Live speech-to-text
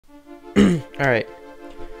Alright,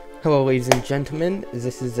 hello ladies and gentlemen,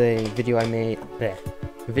 this is a video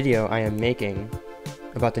I am making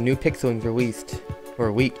about the new Pixelings released,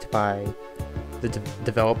 or leaked by the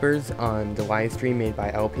developers on the live stream made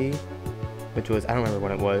by LP, which was, I don't remember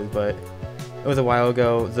when it was, but it was a while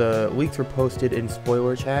ago. The leaks were posted in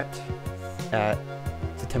spoiler chat at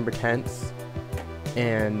September 10th,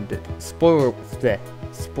 and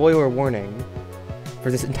spoiler warning for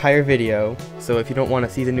this entire video, so if you don't want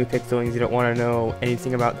to see the new Pixelings, you don't want to know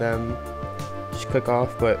anything about them, just click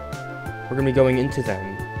off. But we're going to be going into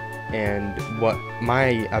them, and what my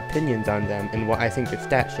opinions on them, and what I think their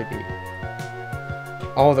stats should be.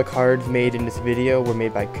 All the cards made in this video were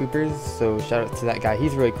made by Keuperz, so shout out to that guy,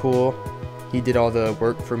 he's really cool. He did all the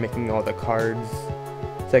work for making all the cards,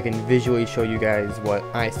 so I can visually show you guys what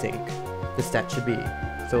I think the stats should be.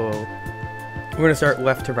 So we're going to start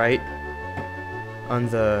left to right on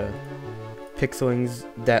the Pixelings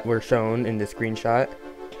that were shown in the screenshot,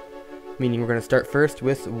 meaning we're going to start first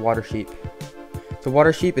with Water Sheep. So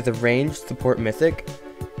Water Sheep is a ranged support mythic,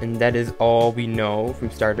 and that is all we know from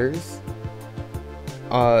starters.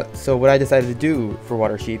 So what I decided to do for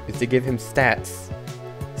Water Sheep is to give him stats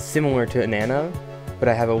similar to Anana, but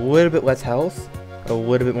I have a little bit less health, a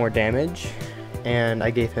little bit more damage, and I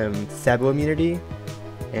gave him Sabo immunity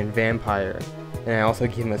and Vampire. And I also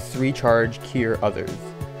gave him a 3-charge Cure Others.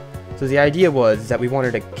 So the idea was that we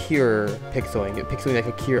wanted a cure Pixeling, a Pixeling that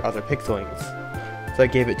could cure other Pixelings. So I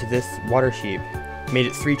gave it to this Water Sheep, made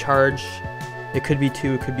it 3-charge, it could be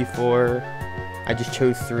 2, it could be 4, I just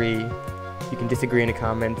chose 3, you can disagree in the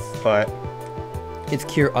comments, but it's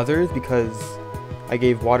Cure Others because I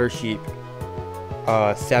gave Water Sheep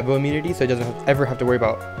Sabo immunity, so it doesn't ever have to worry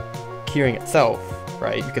about curing itself,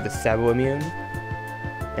 right, because it's Sabo immune.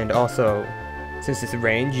 And also, since it's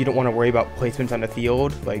range, you don't want to worry about placements on the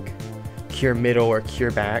field, like cure middle or cure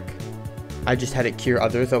back. I just had it cure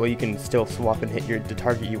others, that way you can still swap and hit the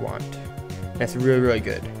target you want. That's really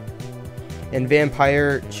good. And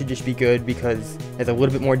Vampire should just be good because it has a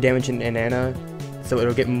little bit more damage than Anana, so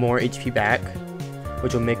it'll get more HP back,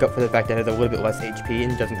 which will make up for the fact that it has a little bit less HP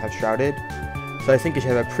and doesn't have Shrouded. So I think it should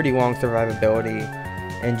have a pretty long survivability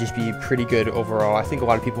and just be pretty good overall. I think a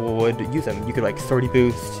lot of people would use them. You could like Sortie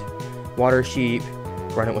Boost Water Sheep,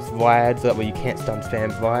 run it with Vlad, so that way you can't stun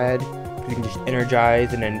spam Vlad, because you can just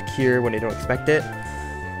energize and then cure when they don't expect it,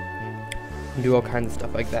 and do all kinds of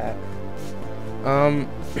stuff like that.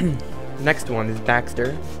 Next one is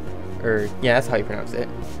Baxter, or yeah, that's how you pronounce it.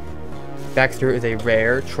 Baxter is a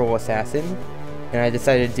rare troll assassin, and I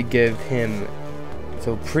decided to give him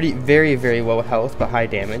very low health but high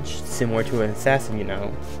damage, similar to an assassin, you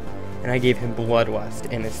know. And I gave him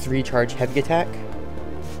Bloodlust and a 3-charge heavy attack.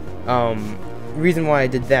 Reason why I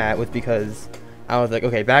did that was because I was like,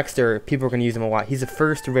 okay, Baxter, people are going to use him a lot. He's the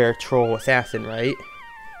first rare troll assassin, right?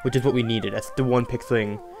 Which is what we needed. That's the one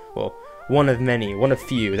Pixeling, well, one of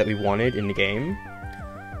few that we wanted in the game.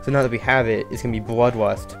 So now that we have it, it's going to be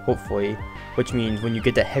Bloodlust, hopefully, which means when you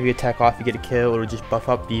get that heavy attack off, you get a kill, it'll just buff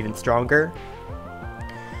up, be even stronger.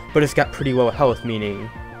 But it's got pretty low health, meaning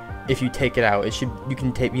if you take it out, you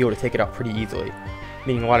can be able to take it out pretty easily.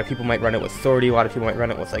 Meaning a lot of people might run it with Sortie, a lot of people might run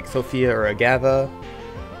it with like Sophia or Agava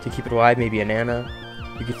to keep it alive, maybe Anana.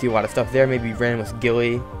 You can see a lot of stuff there, maybe ran with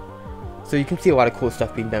Gilly. So you can see a lot of cool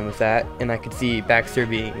stuff being done with that, and I could see Baxter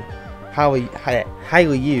being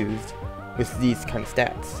highly used with these kind of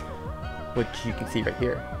stats, which you can see right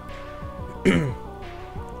here.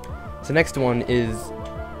 So next one is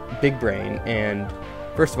Big Brain, and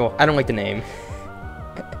first of all, I don't like the name.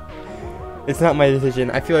 It's not my decision.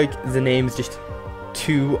 I feel like the name's just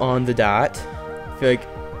too on the dot. I feel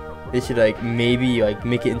like they should like maybe like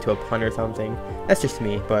make it into a pun or something. That's just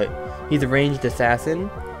me, but he's a ranged assassin,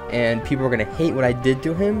 and people are gonna hate what I did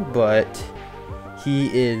to him, but he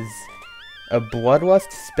is a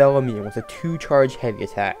Bloodlust spell immune with a 2-charge heavy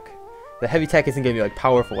attack. The heavy attack isn't gonna be like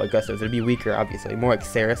powerful like Gusto's, it'll be weaker obviously, more like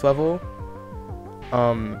Ceres level.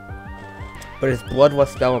 But it's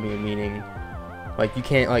Bloodlust spell immune, meaning like you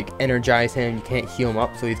can't like energize him, you can't heal him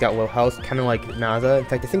up, so he's got low health, kind of like Naza. In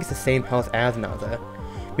fact, I think it's the same health as Naza,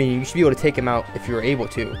 meaning you should be able to take him out if you were able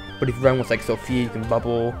to. But if you run with like Sophia, you can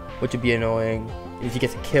bubble, which would be annoying. And if he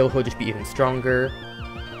gets a kill, he'll just be even stronger,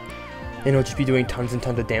 and he'll just be doing tons and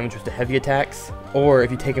tons of damage with the heavy attacks. Or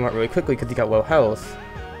if you take him out really quickly because he got low health,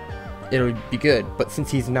 it'll be good. But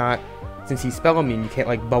since he's spell immune, you can't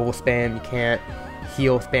like bubble spam, you can't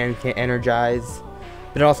heal spam, you can't energize.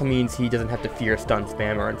 But it also means he doesn't have to fear stun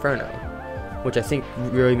spam or Inferno, which I think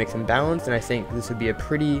really makes him balanced, and I think this would be a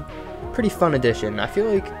pretty fun addition. I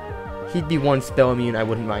feel like he'd be one spell immune I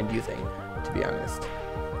wouldn't mind using, to be honest.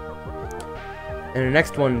 And the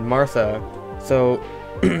next one, Martha, So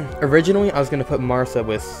originally I was gonna put Martha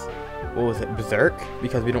with, what was it, Berserk,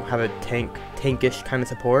 because we don't have a tankish kind of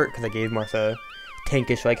support, because I gave Martha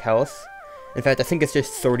tankish like health. In fact, I think it's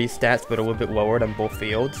just Swordy stats, but a little bit lowered on both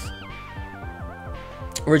fields.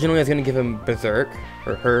 Originally I was gonna give him Berserk,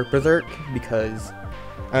 or her Berserk, because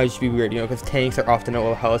it would just be weird, you know, because tanks are often at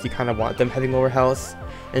low health, you kind of want them having lower health,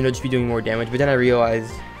 and they'll just be doing more damage. But then I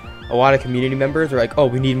realized a lot of community members were like, oh,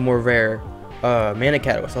 we need more rare mana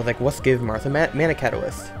catalyst. I was like, let's give Martha mana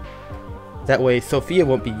catalyst. That way Sophia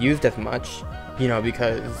won't be used as much, you know,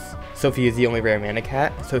 because Sophia is the only rare mana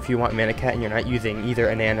cat. So if you want mana cat and you're not using either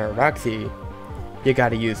Anana or Roxy, you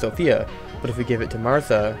gotta use Sophia. But if we give it to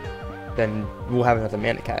Martha, then we'll have another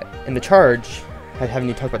mana cat. And the charge, I haven't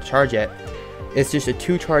even talked about the charge yet, it's just a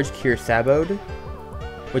 2-charge cure Sabode,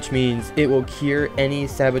 which means it will cure any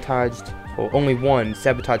sabotaged, well, only one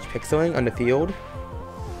sabotaged pixeling on the field.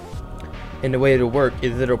 And the way it'll work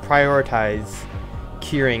is it'll prioritize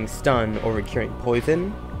curing stun over curing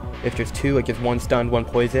poison. If there's two, like just one stun, one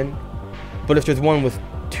poison. But if there's one with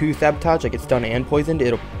 2 sabotage, like it's stun and poisoned,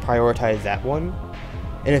 it'll prioritize that one.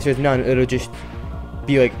 And if there's none, it'll just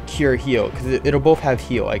be like cure heal, because it'll both have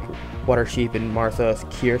heal, like Water Sheep and Martha's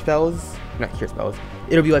cure spells. Not cure spells.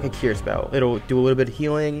 It'll be like a cure spell. It'll do a little bit of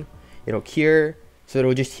healing. It'll cure, so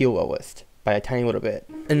it'll just heal lowest by a tiny little bit.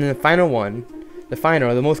 And then the final one,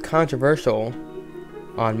 the most controversial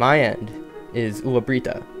on my end, is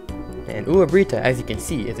Ulabrita. And Ulabrita, as you can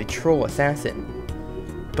see, is a troll assassin.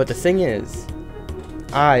 But the thing is,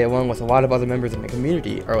 I, along with a lot of other members in the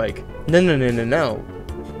community, are like, no.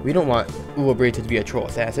 We don't want Ulabrita to be a troll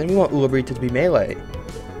assassin. We want Ulabrita to be melee.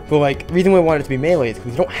 But like, the reason we want it to be melee is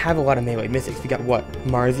because we don't have a lot of melee mystics. We got what?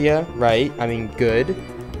 Marzia, right? I mean, good.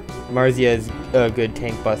 Marzia is a good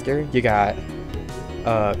tank buster. You got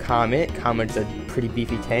Comet. Comet's a pretty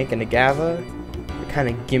beefy tank, and Agava, a kind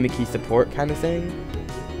of gimmicky support kind of thing.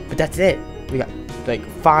 But that's it. We got like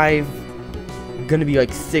 5, gonna be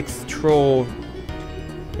like 6 troll,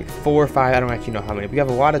 like 4 or 5. I don't actually know how many. We have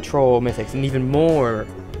a lot of troll mythics and even more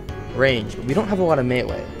range, but we don't have a lot of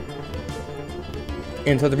melee.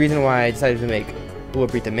 And so the reason why I decided to make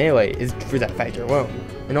Ulabrita melee is for that factor alone,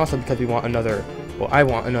 and also because we want another, well, I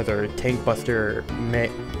want another tank buster mythic.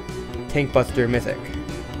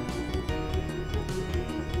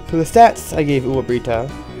 So the stats I gave Ulabrita,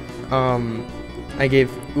 I gave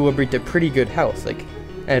Ulabrita pretty good health, like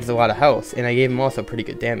adds a lot of health, and I gave him also pretty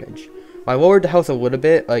good damage. Well, I lowered the health a little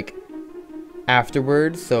bit, like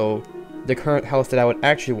afterwards, so the current health that I would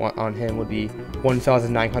actually want on him would be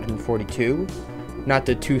 1,942. Not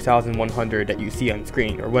the 2,100 that you see on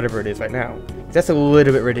screen, or whatever it is right now. That's a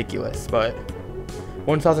little bit ridiculous, but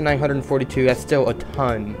 1,942, that's still a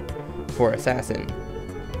ton for Assassin.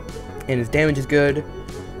 And his damage is good,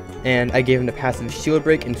 and I gave him the passive Shield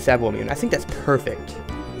Break and Sabo Immune. I think that's perfect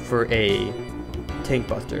for a tank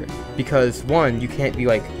buster, because one, you can't be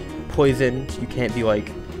like poisoned, you can't be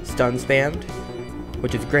like stun spammed,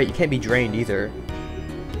 which is great. You can't be drained either.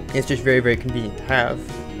 It's just very, very convenient to have.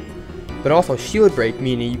 But also Shield Break,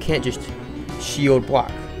 meaning you can't just shield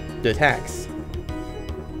block the attacks.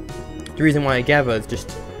 The reason why Agava is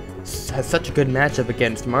just has such a good matchup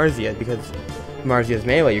against Marzia, because Marzia's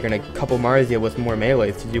melee, you're gonna couple Marzia with more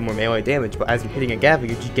melees to do more melee damage, but as you're hitting Agava,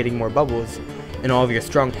 you're just getting more bubbles, and all of your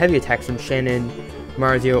strong heavy attacks from Shannon,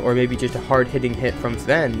 Marzia, or maybe just a hard hitting hit from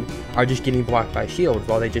Sven are just getting blocked by shields,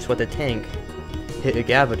 while they just let the tank hit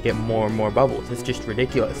Agava to get more and more bubbles. It's just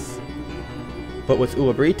ridiculous. But with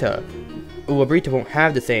Ulabrita won't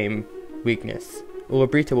have the same weakness.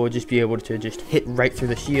 Ulabrita will just be able to just hit right through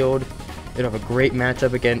the shield. It'll have a great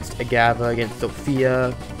matchup against Agava, against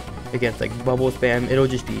Sophia, against like bubble spam. It'll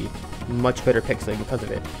just be much better pixeling because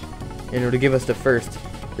of it. And it'll give us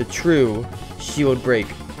the true shield break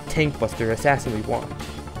tank buster assassin we want.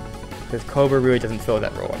 Because Cobra really doesn't fill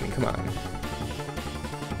that role, I mean, come on.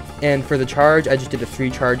 And for the charge, I just did a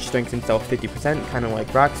 3-charge strength and self 50%, kind of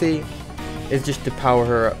like Roxy. It's just to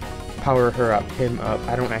power him up,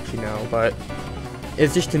 I don't actually know, but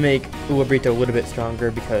it's just to make Ulabrita a little bit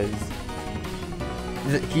stronger, because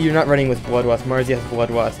you're not running with Bloodlust. Marzia has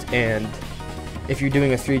Bloodlust, and if you're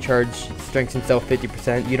doing a 3-charge strength and self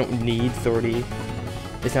 50%, you don't need Swordy.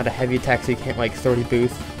 It's not a heavy attack, so you can't like Swordy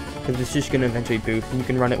boost, because it's just going to eventually boost, and you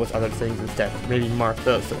can run it with other things instead. Maybe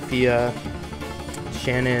Martha, Sophia,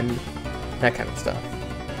 Shannon, that kind of stuff.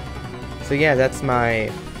 So yeah, that's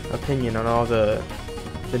my opinion on all the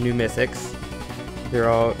new mythics. They're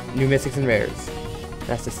all new mythics and rares.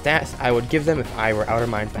 That's the stats I would give them if I were Outer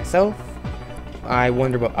Minds myself. I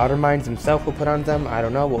wonder what Outer Minds himself will put on them. I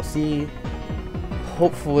don't know, we'll see.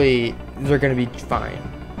 Hopefully they're gonna be fine.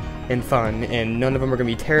 and fun, and none of them are going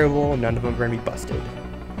to be terrible, none of them are going to be busted.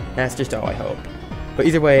 That's just all I hope. But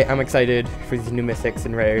either way, I'm excited for these new mythics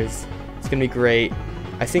and rares. It's going to be great.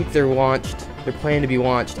 I think they're planning to be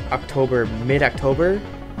launched mid-October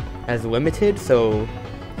as limited, so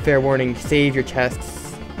fair warning, save your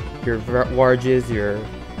chests, your warges, your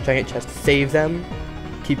giant chests, save them,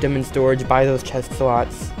 keep them in storage, buy those chest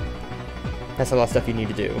slots. That's a lot of stuff you need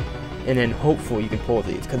to do. And then hopefully you can pull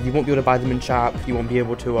these, because you won't be able to buy them in shop, you won't be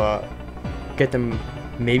able to get them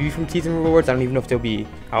maybe from season rewards. I don't even know if they'll be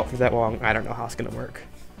out for that long. I don't know how it's going to work.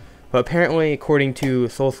 But apparently, according to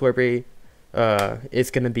Soul Slurpee,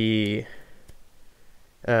 it's going to be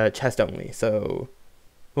chest only, so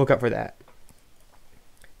look out for that.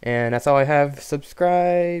 And that's all I have.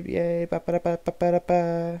 Subscribe, yay, ba ba ba ba ba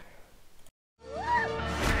ba.